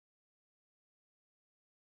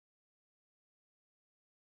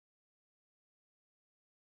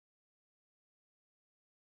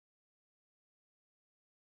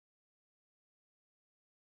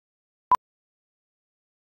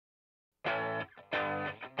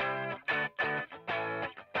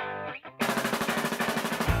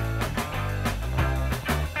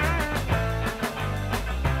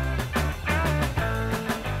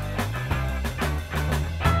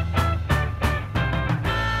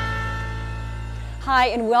Hi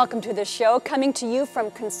and welcome to the show, coming to you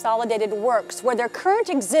from Consolidated Works, where their current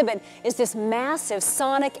exhibit is this massive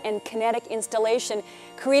sonic and kinetic installation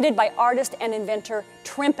created by artist and inventor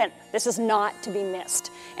Trimpen. This is not to be missed.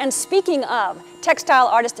 And speaking of, textile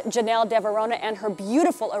artist Janell DeVarova and her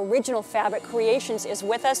beautiful original fabric creations is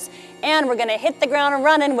with us, and we're going to hit the ground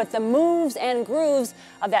running with the moves and grooves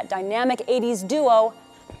of that dynamic 80s duo,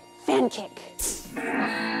 Fankick.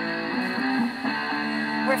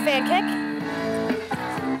 We're Fankick.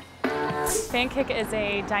 Fankick is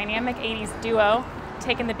a dynamic 80s duo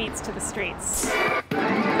taking the beats to the streets.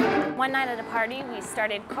 One night at a party, we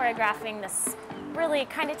started choreographing this really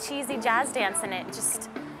kind of cheesy jazz dance, and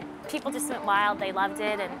people just went wild. They loved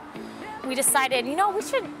it, and we decided, you know, we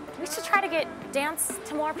should try to get dance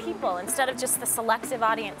to more people instead of just the selective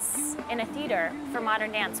audience in a theater for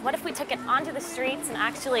modern dance. What if we took it onto the streets and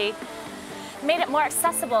actually made it more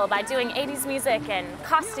accessible by doing 80s music and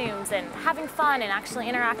costumes and having fun and actually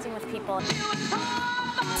interacting with people.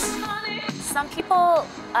 Some people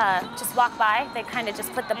just walk by, they kind of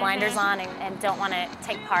just put the blinders on and don't want to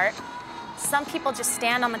take part. Some people just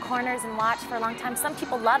stand on the corners and watch for a long time. Some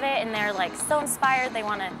people love it and they're like so inspired they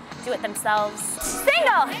want to do it themselves.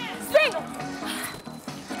 Single!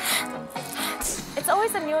 It's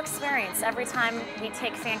always a new experience every time we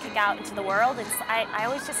take Fankick out into the world. I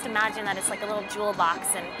always just imagine that it's like a little jewel box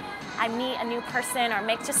and I meet a new person or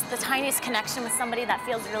make just the tiniest connection with somebody that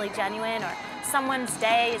feels really genuine, or someone's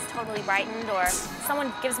day is totally brightened, or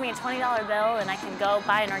someone gives me a $20 bill and I can go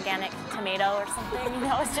buy an organic tomato or something, you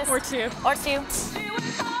know, it's just... Or two. Or two.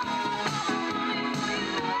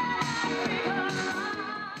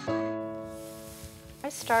 I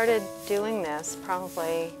started doing this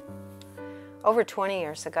probably over 20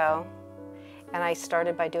 years ago, and I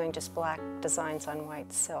started by doing just black designs on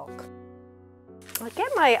white silk. I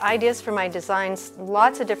get my ideas for my designs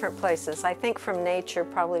lots of different places. I think from nature,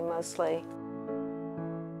 probably mostly.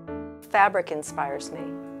 Fabric inspires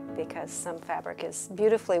me because some fabric is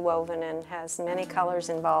beautifully woven and has many colors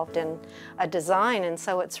involved in a design, and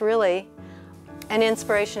so it's really an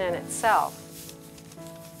inspiration in itself.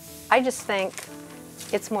 I just think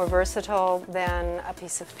it's more versatile than a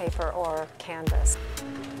piece of paper or canvas.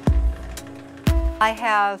 I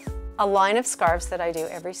have a line of scarves that I do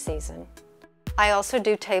every season. I also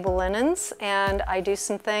do table linens, and I do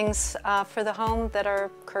some things for the home that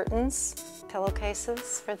are curtains,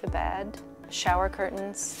 pillowcases for the bed, shower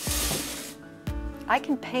curtains. I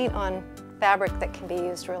can paint on fabric that can be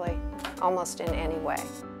used really almost in any way.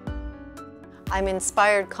 I'm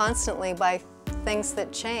inspired constantly by things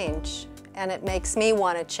that change, and it makes me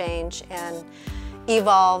want to change and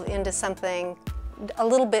evolve into something a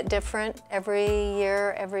little bit different every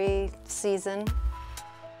year, every season.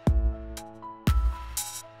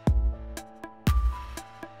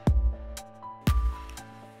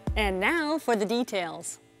 And now for the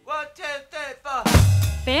details. 1, 2, 3, 4.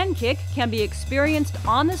 Fankick can be experienced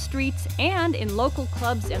on the streets and in local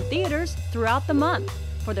clubs and theaters throughout the month.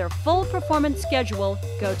 For their full performance schedule,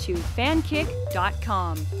 go to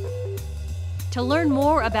fankick.com. To learn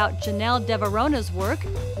more about Janell DeVarova's work,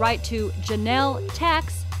 write to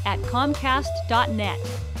janelltex@comcast.net.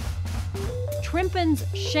 Trimpen's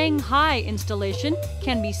Shanghai installation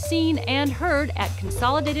can be seen and heard at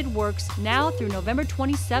Consolidated Works now through November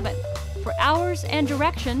 27th. For hours and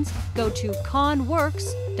directions, go to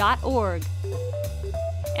conworks.org.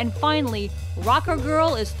 And finally, Rocker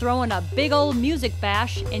Girl is throwing a big old music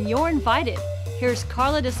bash, and you're invited. Here's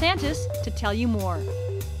Carla DeSantis to tell you more.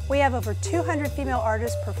 We have over 200 female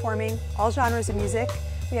artists performing all genres of music.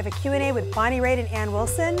 We have a Q&A with Bonnie Raitt and Ann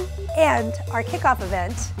Wilson, and our kickoff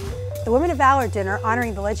event, the Women of Valor Dinner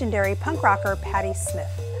honoring the legendary punk rocker Patti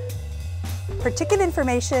Smith. For ticket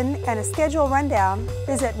information and a schedule rundown,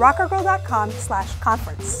 visit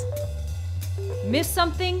rockergirl.com/conference. Miss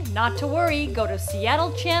something? Not to worry, go to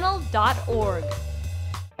seattlechannel.org.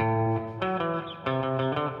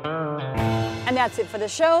 And that's it for the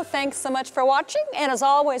show. Thanks so much for watching. And as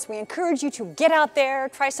always, we encourage you to get out there,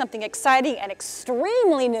 try something exciting and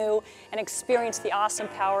extremely new, and experience the awesome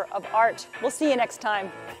power of art. We'll see you next time.